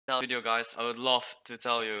video, guys, I would love to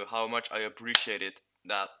tell you how much I appreciated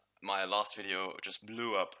that my last video just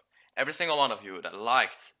blew up. Every single one of you that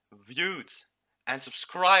liked, viewed, and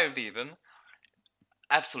subscribed even,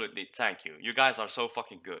 absolutely thank you. You guys are so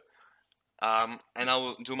fucking good. And I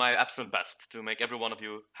will do my absolute best to make every one of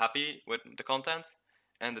you happy with the content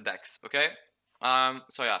and the decks, okay?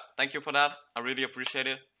 So yeah, thank you for that. I really appreciate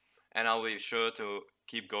it. And I'll be sure to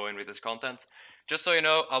keep going with this content. Just so you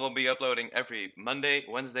know, I will be uploading every Monday,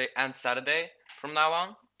 Wednesday, and Saturday from now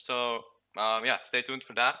on. So yeah, stay tuned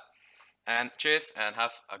for that. And cheers, and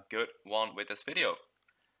have a good one with this video.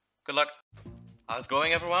 Good luck. How's it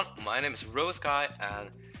going, everyone? My name is Rose Guy, and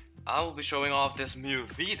I will be showing off this Mew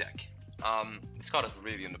V deck. This card is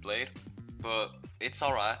really in the blade, but it's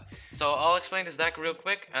alright. So I'll explain this deck real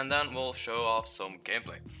quick, and then we'll show off some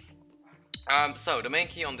gameplay. So the main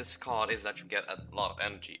key on this card is that you get a lot of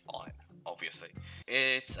energy on it, obviously.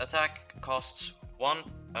 Its attack costs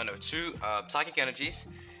two psychic energies,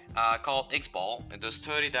 called X-Ball. It does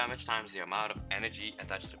 30 damage times the amount of energy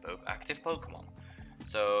attached to both active Pokemon.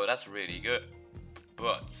 So that's really good.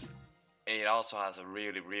 But it also has a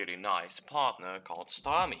really nice partner called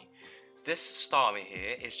Starmie. This Starmie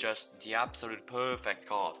here is just the absolute perfect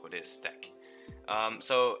card for this deck.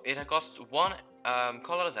 So it costs one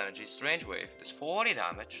colorless energy, Strange Wave, does 40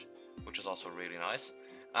 damage, which is also really nice.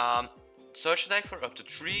 Search the deck for up to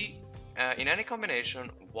 3 in any combination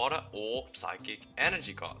water or psychic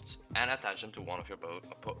energy cards and attach them to one of your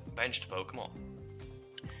benched Pokemon.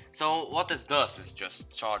 So what this does is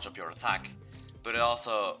just charge up your attack, but it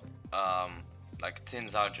also like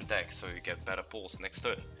thins out your deck so you get better pulls next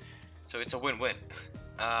turn. So it's a win-win.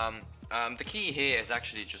 The key here is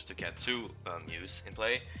actually just to get 2 Mews in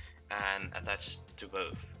play and attach to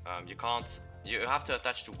both. You have to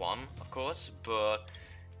attach to one, of course, but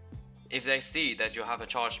if they see that you have a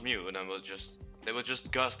charged Mew, then they will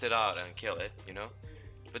just gust it out and kill it, you know.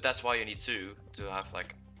 But that's why you need 2 to have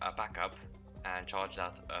like a backup and charge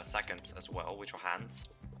that second as well with your hands.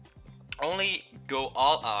 Only go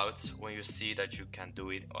all out when you see that you can do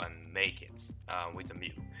it and make it with a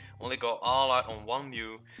Mew. Only go all out on one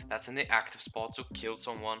Mew that's in the active spot to kill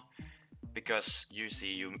someone, because you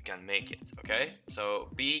see you can make it, okay? So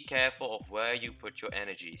be careful of where you put your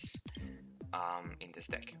energies in this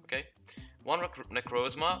deck, okay? One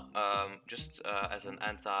Necrozma, just as an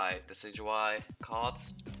anti-Decidueye card,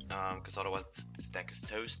 because otherwise this deck is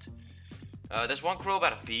toast. There's one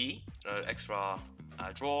Crobat V, extra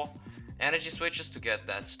draw. Energy switches to get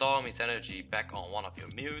that Starmie's energy back on one of your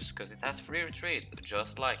Mews, because it has free retreat,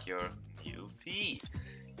 just like your Mew V.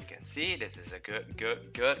 You can see this is a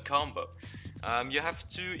good combo. You have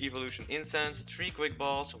 2 Evolution Incense, 3 Quick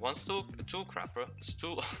Balls, 1 two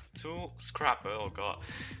Scrapper, oh god.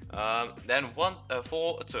 Then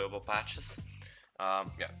 4 Turbo Patches.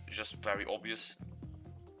 Yeah, just very obvious.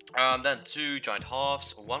 Then 2 Giant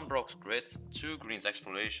Halves, 1 Brock's Grit, 2 Green's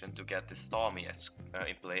Exploration to get this Starmie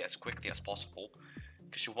in play as quickly as possible,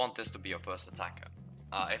 because you want this to be your first attacker.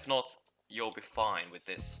 If not, you'll be fine with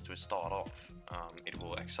this to start off. It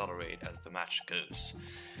will accelerate as the match goes,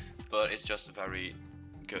 but it's just very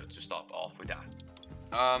good to start off with that.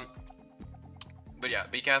 But yeah,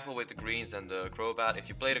 be careful with the greens and the Crobat. If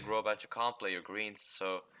you play the Crobat, you can't play your greens,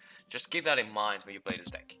 so just keep that in mind when you play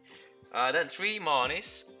this deck. Then 3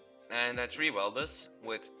 Marnies and 3 Welders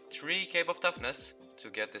with 3 Cape of Toughness to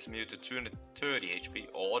get this Mew to 230 HP,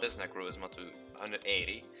 or this Necrozma to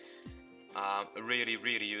 180. A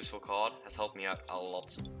really useful card, has helped me out a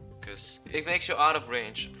lot, because it makes you out of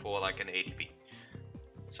range for like an ADP.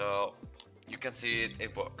 So you can see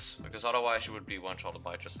it works, because otherwise you would be one-shotted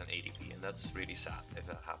by just an ADP, and that's really sad if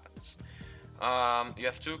that happens. You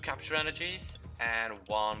have 2 Capture Energies and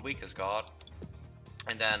 1 Weakest Guard,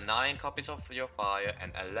 and then 9 copies of your Fire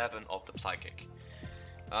and 11 of the Psychic.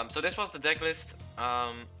 So this was the deck list.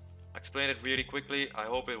 I explained it really quickly. I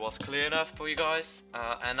hope it was clear enough for you guys.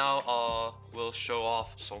 And now we'll show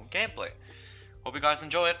off some gameplay. Hope you guys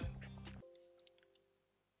enjoy it.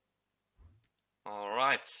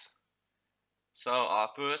 Alright. So our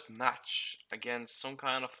first match against some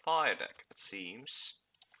kind of fire deck, it seems.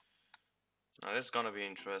 Now this is gonna be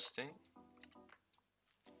interesting,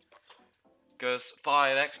 because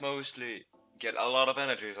fire decks mostly get a lot of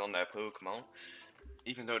energies on their Pokemon,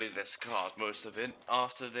 even though they discard most of it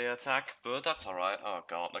after they attack, but that's alright. Oh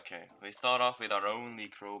god, okay. We start off with our only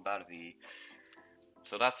Crobat V,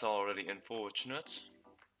 so that's already unfortunate.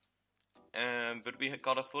 But we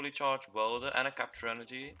got a fully charged Welder and a Capture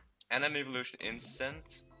Energy and an Evolution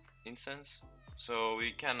Incense, so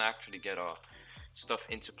we can actually get our stuff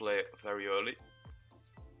into play very early.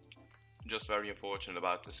 just very unfortunate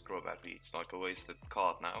about this Crobat V. It's like a wasted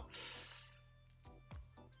card now.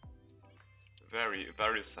 Very,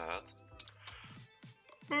 very sad.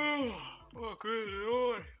 Oh,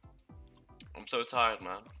 good. I'm so tired,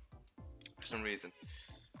 man. For some reason.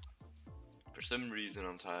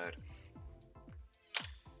 I'm tired.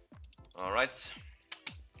 Alright.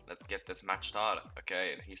 Let's get this match started.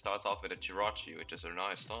 Okay, he starts off with a Jirachi, which is a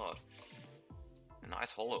nice start. A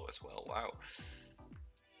nice holo as well, wow.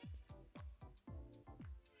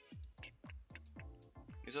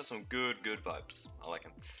 These are some good vibes. I like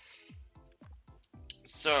him.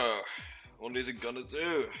 So, what is it gonna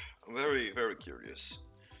do? I'm very, very curious.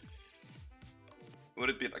 Would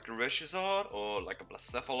it be like a Reshizard or like a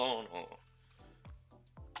Blacephalon or...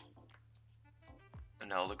 And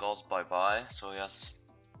now the gods bye-bye, so yes.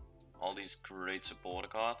 All these great supporter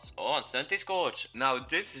cards. Oh, and Sentiscorch! Now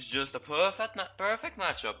this is just a perfect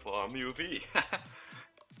matchup for Mew V.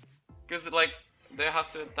 Because like, they have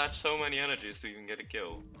to attach so many energies to even get a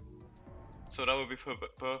kill. So that would be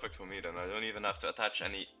perfect for me then. I don't even have to attach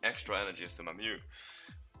any extra energies to my Mew.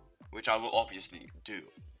 Which I will obviously do,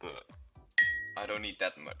 but I don't need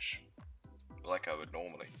that much. Like I would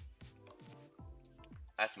normally.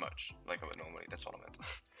 As much, like I would normally, that's what I meant.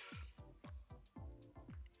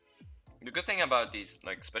 The good thing about these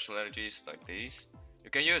like special energies like these, you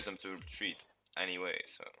can use them to retreat anyway,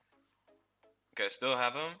 so. Okay, still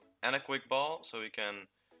have them, and a quick ball, so we can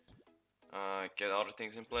get other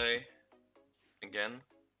things in play. Again.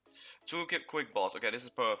 2 quick balls, okay, this is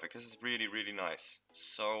perfect, this is really, really nice.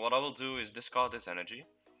 So what I will do is discard this energy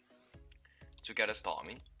to get a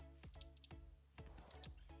Starmie.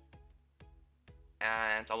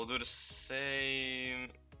 And I will do the same.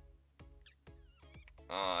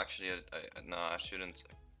 Actually, no, I shouldn't.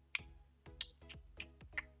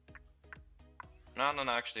 No,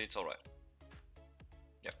 actually, it's alright.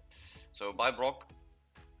 Yep. So, bye, Brock.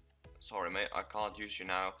 Sorry, mate, I can't use you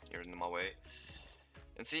now. You're in my way.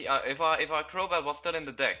 And see, if our Crobat was still in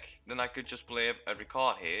the deck, then I could just play every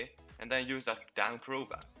card here and then use that damn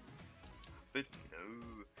Crobat. But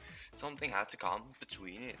no, something had to come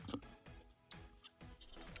between it.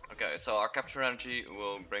 Okay, so our capture energy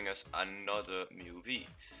will bring us another Mew V,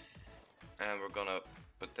 and we're gonna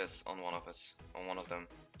put this on one of them.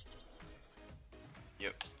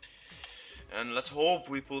 Yep. And let's hope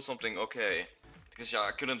we pull something okay, because yeah,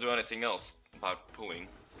 I couldn't do anything else about pulling.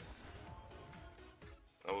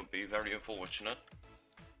 That would be very unfortunate.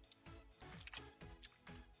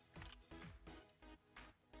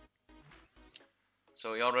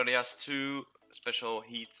 So he already has 2 special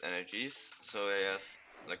heat energies, so he has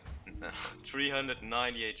like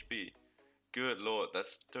 390 HP. Good lord,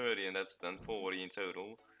 that's 30 and that's then 40 in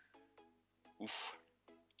total. Oof.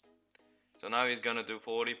 So now he's gonna do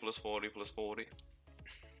 40 plus 40 plus 40.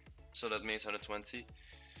 So that means 120.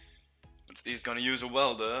 But he's gonna use a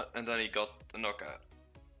welder and then he got a knockout.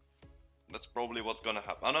 That's probably what's gonna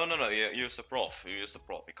happen. Oh no, he used a prof. He used a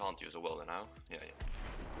prof. He can't use a welder now. Yeah.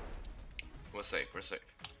 We're safe.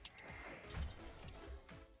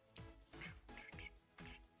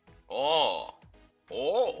 Oh!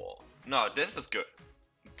 No, this is good.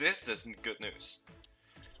 This is good news.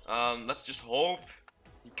 Let's just hope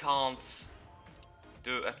he can't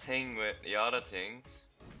do a thing with the other things.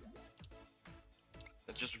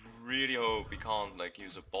 Let's just really hope he can't like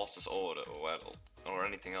use a boss's order or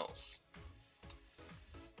anything else.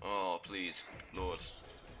 Oh, please, Lord,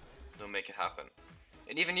 don't make it happen.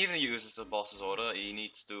 And even he uses a boss's order, he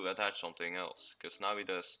needs to attach something else, because now he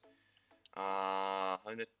does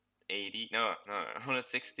 180, no,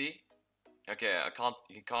 160. Okay,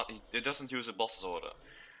 it doesn't use a boss's order.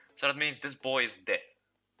 So that means this boy is dead.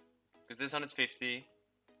 Because this is 150,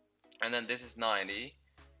 and then this is 90.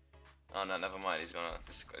 Oh no, never mind, he's gonna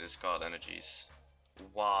discard energies.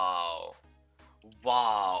 Wow,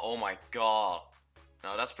 oh my god.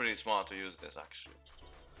 Now that's pretty smart to use this actually.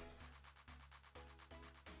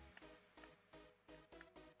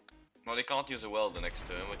 Well, they can't use a well the next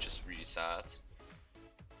turn, which is really sad.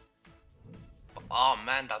 Oh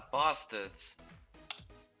man, that bastard!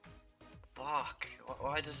 Fuck,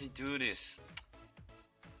 why does he do this?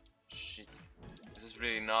 Shit, this is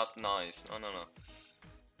really not nice. No.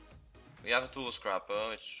 We have a tool scrapper,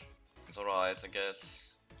 which is alright, I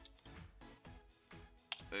guess.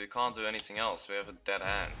 But we can't do anything else. We have a dead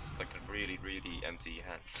hand, like a really empty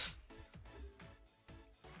hand.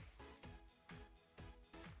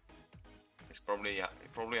 He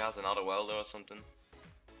probably has another welder or something.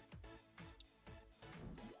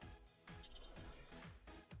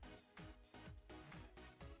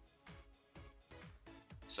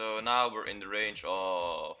 So now we're in the range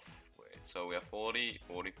of, wait, So we have 40,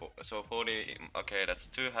 44, so 40, okay, that's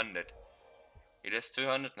 200. It is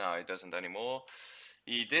 200 now, it doesn't anymore.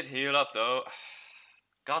 He did heal up though.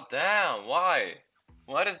 God damn, why?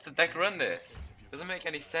 Why does the deck run this? Doesn't make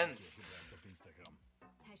any sense.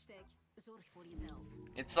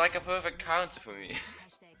 It's like a perfect counter for me.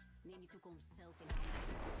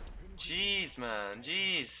 Jeez, man,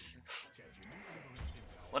 jeez.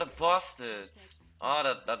 What a bastard. Ah,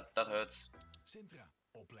 that hurts.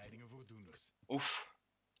 Oof.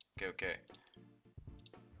 Okay.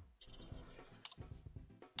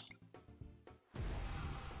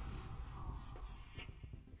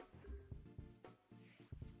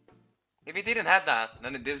 If he didn't have that,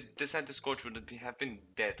 then this anti-scorch would have been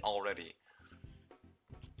dead already.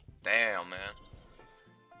 Damn, man.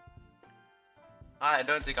 I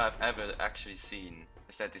don't think I've ever actually seen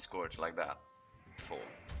a anti-scorch like that before.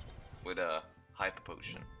 With a hyper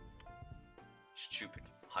potion. Stupid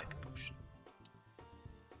hyper potion.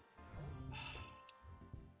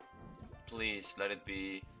 Please let it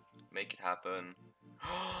be. Make it happen.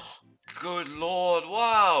 Good lord,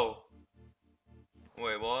 wow!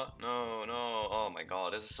 Wait, what? No. Oh my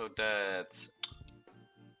god, this is so dead.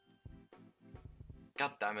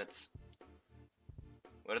 God damn it.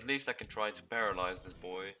 But at least I can try to paralyze this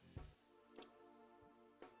boy.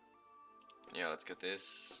 Yeah, let's get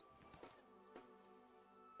this.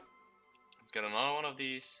 Let's get another one of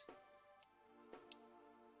these.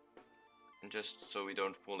 And just so we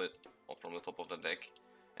don't pull it off from the top of the deck.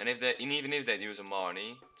 And even if they use a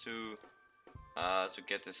Marnie to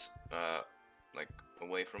get this like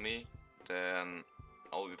away from me, then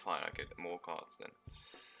I'll be fine. I get more cards then.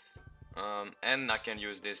 And I can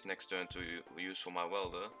use this next turn to use for my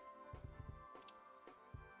welder.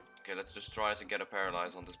 Okay, let's just try to get a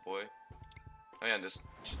paralyze on this boy. Oh yeah, just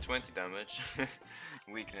 20 damage.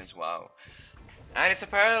 Weakness, wow. And it's a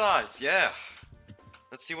paralyze, yeah.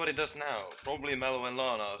 Let's see what it does now. Probably Mellow and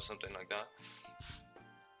Lana or something like that.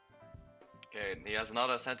 Okay, he has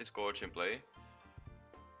another Anti-Scorch in play.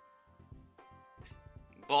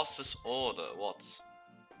 Boss's Order, what?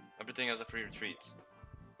 Everything has a free retreat.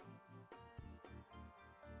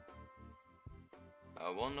 I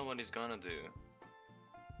wonder what he's gonna do.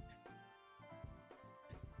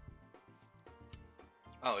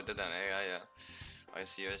 Oh, it did that, yeah. I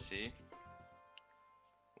see.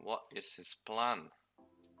 What is his plan?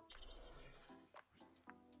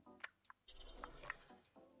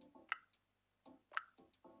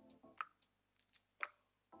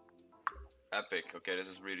 Epic, okay, this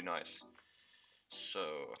is really nice.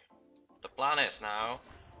 So, the plan is now,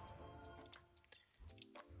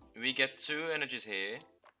 we get 2 energies here,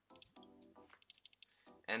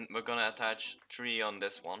 and we're gonna attach 3 on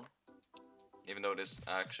this one. Even though this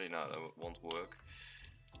actually no, that won't work.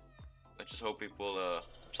 Let's just hope we pull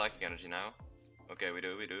psychic energy now. Okay, we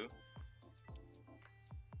do.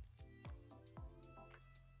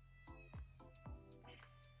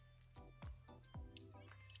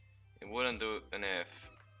 It wouldn't do an F.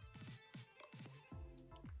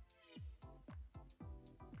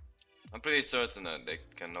 I'm pretty certain that they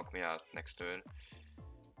can knock me out next turn.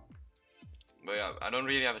 But yeah, I don't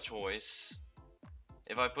really have a choice.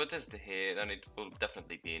 If I put this here, then it will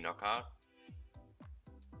definitely be a knockout.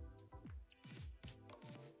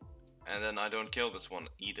 And then I don't kill this one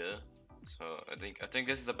either. So I think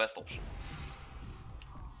this is the best option.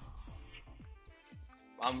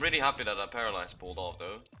 I'm really happy that I paralyzed pulled off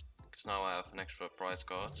though, because now I have an extra prize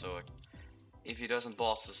card. So if he doesn't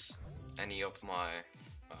bosses any of my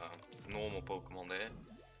normal Pokemon there,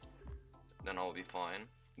 then I'll be fine.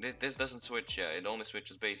 This doesn't switch yet, it only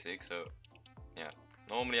switches basic, so yeah.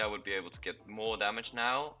 Normally I would be able to get more damage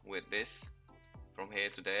now with this from here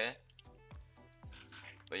to there.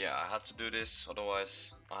 But yeah, I had to do this,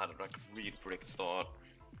 otherwise I had like a really bricked start.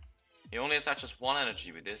 He only attaches 1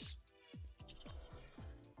 energy with this.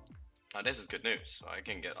 Now this is good news, I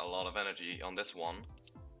can get a lot of energy on this one.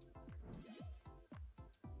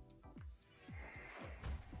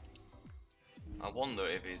 I wonder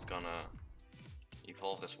if he's gonna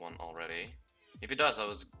evolve this one already. If he does,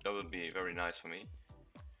 that would be very nice for me.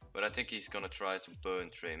 But I think he's gonna try to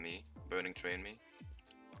burning train me.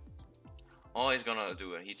 Or he's gonna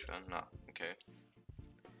do a heat run. Nah, okay.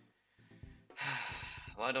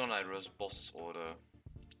 Why don't I run boss's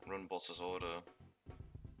order?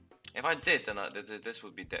 If I did, then this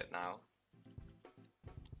would be dead now.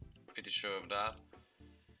 Pretty sure of that.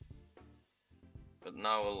 But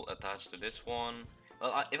now we'll attach to this one.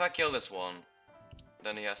 Well, if I kill this one,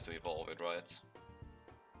 then he has to evolve it, right?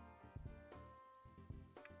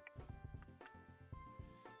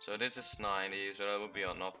 So this is 90, so that would be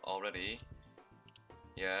enough already.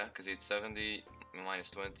 Yeah, because it's 70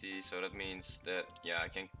 minus 20, so that means that, yeah, I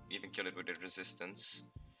can even kill it with the resistance.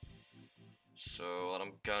 So what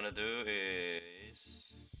I'm gonna do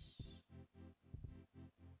is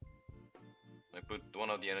I put one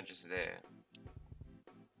of the energies there.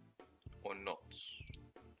 Or not.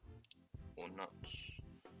 Or not.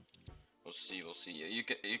 We'll see, we'll see.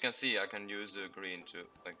 You can see I can use the green to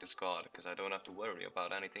like discard because I don't have to worry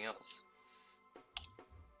about anything else.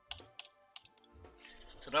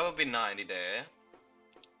 So that would be 90 there.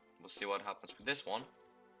 We'll see what happens with this one.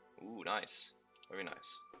 Ooh, nice. Very nice.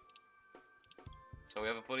 So we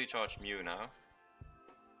have a fully charged Mew now.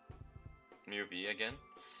 Mew V again.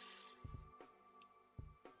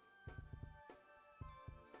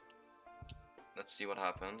 Let's see what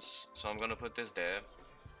happens. So I'm gonna put this there.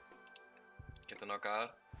 Get the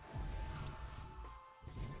knockout.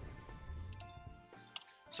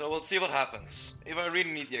 So we'll see what happens. If I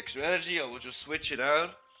really need the extra energy, I will just switch it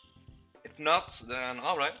out. If not, then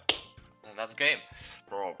alright. Then that's game.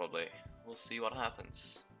 Probably. We'll see what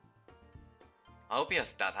happens. I hope he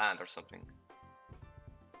has that hand or something.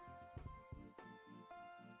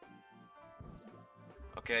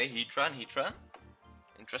 Okay, Heatran.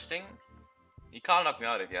 Interesting. He can't knock me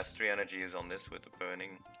out if he has 3 energies on this with the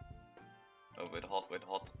burning. Oh, with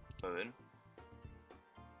hot burn.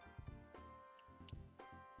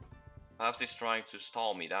 Perhaps he's trying to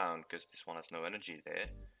stall me down because this one has no energy there.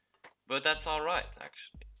 But that's alright,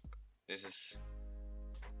 actually. This is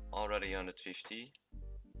already 150.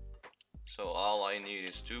 So all I need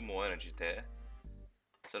is 2 more energies there.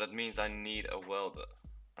 So that means I need a welder.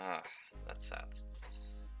 Ah, that's sad.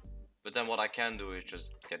 But then what I can do is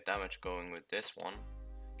just get damage going with this one.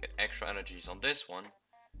 Get extra energies on this one.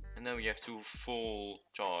 And then we have 2 full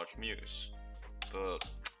charge Mews. But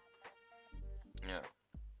yeah.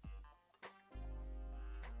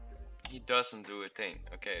 He doesn't do a thing.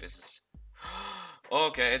 Okay, this is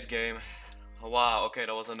okay, it's game. Wow, okay,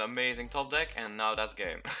 that was an amazing top deck, and now that's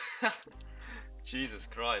game. Jesus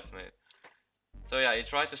Christ, mate. So yeah, he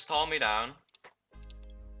tried to stall me down.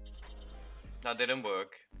 That didn't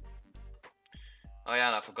work. Oh yeah,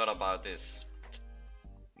 and I forgot about this.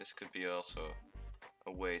 This could be also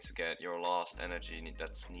a way to get your last energy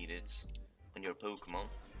that's needed on your Pokemon.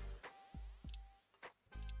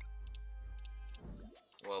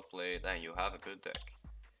 Well played, and you have a good deck.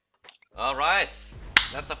 Alright,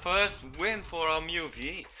 that's a first win for our Mew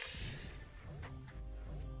V.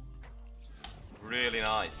 Really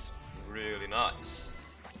nice, really nice.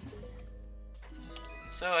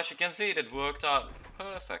 So as you can see, it worked out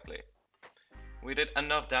perfectly. We did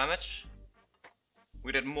enough damage.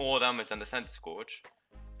 We did more damage than the Centiskorch,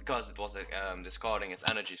 because it was discarding its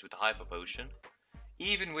energies with the Hyper Potion.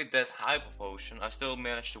 Even with that Hyper Potion, I still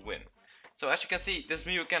managed to win. So as you can see, this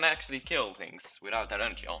Mew can actually kill things without that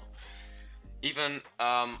energy on. Even,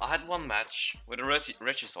 I had one match with a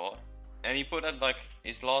Regisaur, and he put like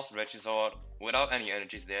his last Regisaur without any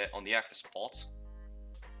energies there on the active spot.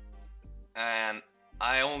 And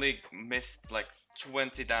I only missed like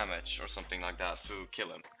 20 damage or something like that to kill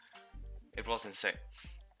him. It was insane.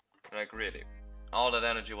 Like really. All that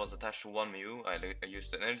energy was attached to one Mew. I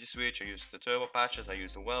used the energy switch, I used the turbo patches, I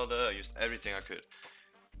used the welder, I used everything I could.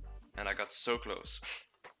 And I got so close.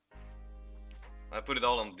 I put it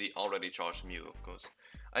all on the already charged Mew, of course.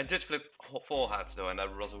 I did flip 4 hats though, and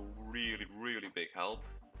that was a really big help.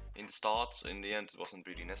 In the start, in the end it wasn't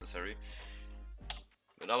really necessary.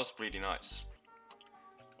 But that was pretty nice.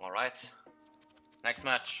 Alright, next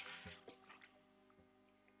match.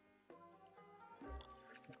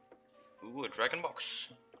 Ooh, a Dragon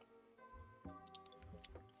Box.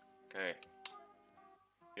 Okay.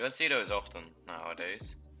 You don't see those often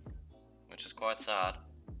nowadays, which is quite sad.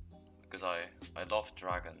 Because I love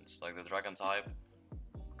dragons, like the dragon type.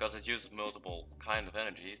 Because it uses multiple kind of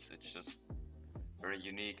energies, it's just very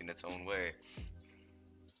unique in its own way.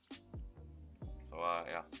 So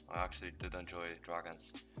yeah, I actually did enjoy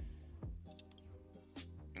dragons.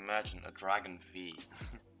 Imagine a Dragon V.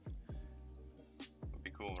 Would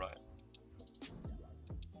be cool, right?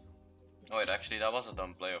 Oh wait, actually that was a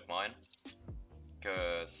dumb play of mine.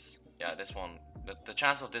 Because, yeah, this one, the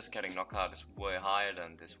chance of this getting knocked out is way higher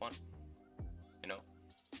than this one. You know?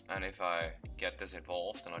 And if I get this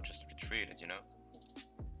involved, then I just retreat it, you know?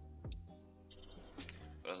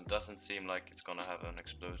 But it doesn't seem like it's gonna have an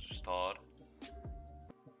explosive start.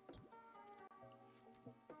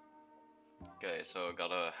 Okay, so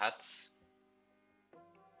got a hats.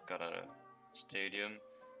 Got a stadium.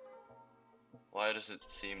 Why does it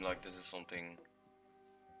seem like this is something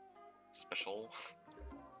special?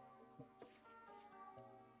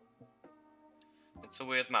 It's a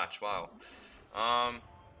weird match, wow.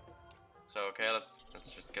 So okay,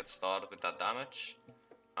 let's just get started with that damage.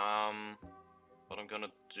 What I'm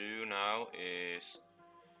gonna do now is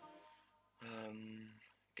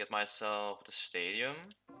get myself the stadium.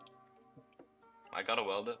 I gotta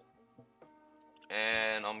weld it,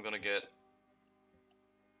 and I'm gonna get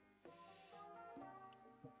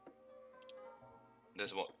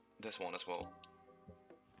this one as well.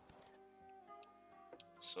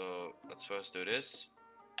 So let's first do this.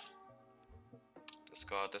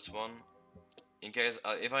 Discard this one. In case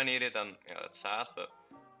if I need it, then yeah, that's sad, but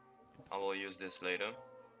I will use this later.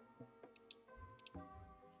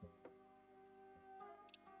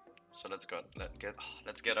 So let's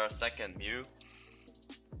get our second Mew.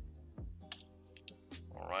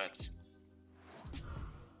 All right.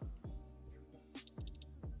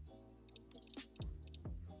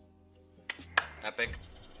 Epic.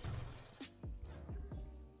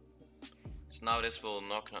 So now this will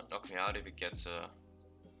knock me out if it gets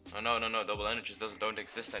oh no, double energies don't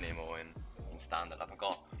exist anymore in standard. I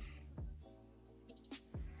forgot.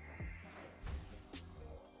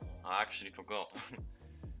 I actually forgot.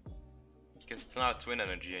 Because it's now twin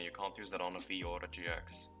energy and you can't use that on a V or a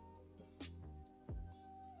GX.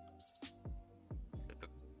 Flip a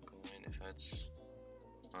coin if it's...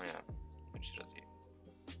 Oh yeah, which is it?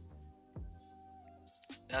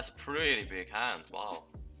 That's a pretty big hand, wow.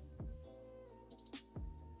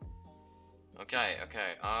 Okay,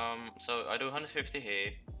 so I do 150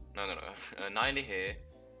 here. No, 90 here.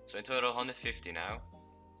 So in total 150 now.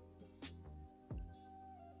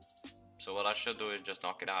 So what I should do is just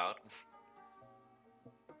knock it out.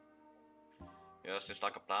 Yeah, seems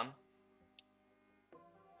like a plan.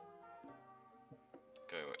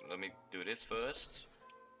 Okay, wait, let me do this first.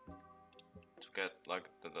 To get like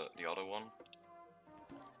the other one.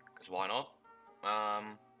 Cause why not?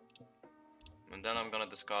 And then I'm gonna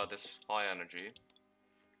discard this fire energy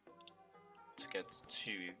to get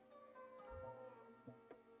 2.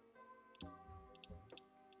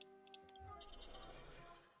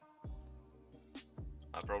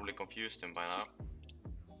 I probably confused him by now.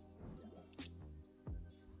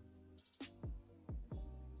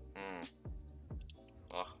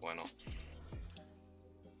 Ugh, why not?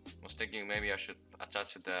 I was thinking maybe I should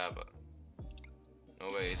attach it there, but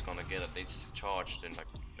no way he's gonna get it. It's charged in like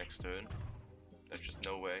next turn. There's just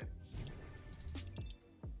no way.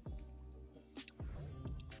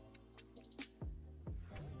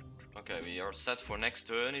 Okay, we are set for next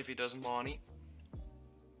turn if he doesn't money.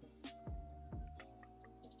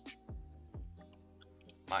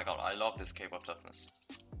 My god, I love this cape of toughness.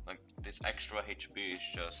 Like, this extra HP is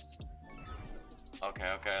just...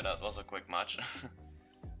 Okay, that was a quick match.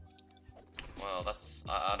 Well, that's...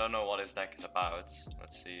 I don't know what his deck is about.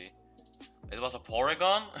 Let's see. It was a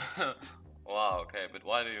Porygon? Wow, okay, but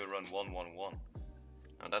why do you run 1-1-1? Oh,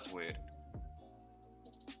 that's weird.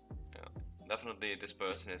 Yeah, definitely this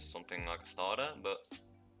person is something like a starter, but...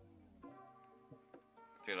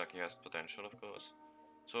 I feel like he has potential, of course.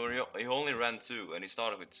 So he only ran 2, and he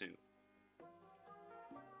started with 2.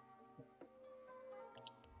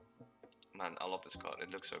 Man, I love this card. It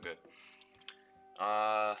looks so good.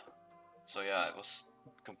 So yeah, it was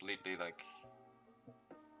completely like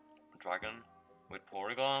Dragon with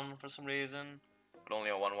Porygon for some reason, but only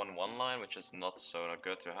a 1-1-1 line, which is not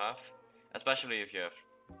good to have, especially if you have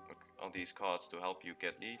all these cards to help you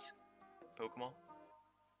get these Pokemon.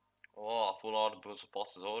 Oh, full art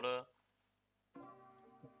boss's order.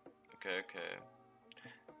 Okay.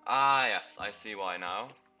 Ah, yes, I see why now.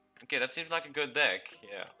 Okay, that seems like a good deck,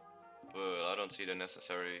 yeah. But I don't see the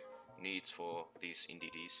necessary needs for these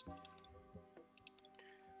NDDs.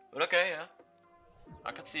 But okay, yeah.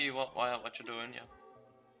 I can see what you're doing,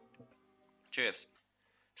 yeah. Cheers.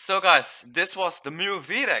 So guys, this was the Mew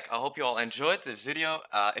V deck. I hope you all enjoyed this video.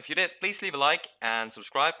 If you did, please leave a like and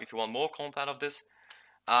subscribe if you want more content of this.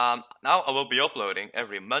 Now I will be uploading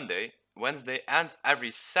every Monday, Wednesday, and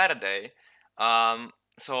every Saturday.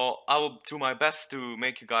 So I will do my best to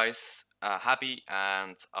make you guys happy,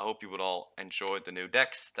 and I hope you would all enjoy the new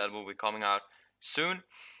decks that will be coming out soon.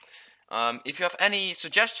 If you have any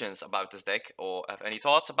suggestions about this deck or have any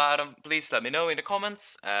thoughts about them, please let me know in the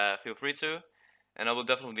comments. Feel free to, and I will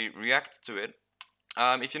definitely react to it.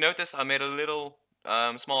 If you notice, I made a little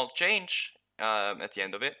small change at the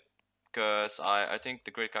end of it, because I think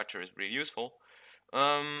the Great Catcher is really useful.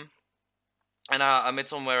 And I made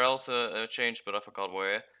somewhere else a change, but I forgot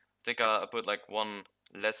where. I think I put like 1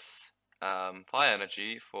 less fire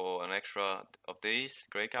energy for an extra of these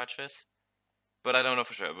Great Catchers. But I don't know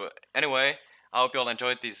for sure. But anyway, I hope you all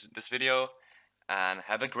enjoyed this video, and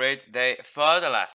have a great day further, lads.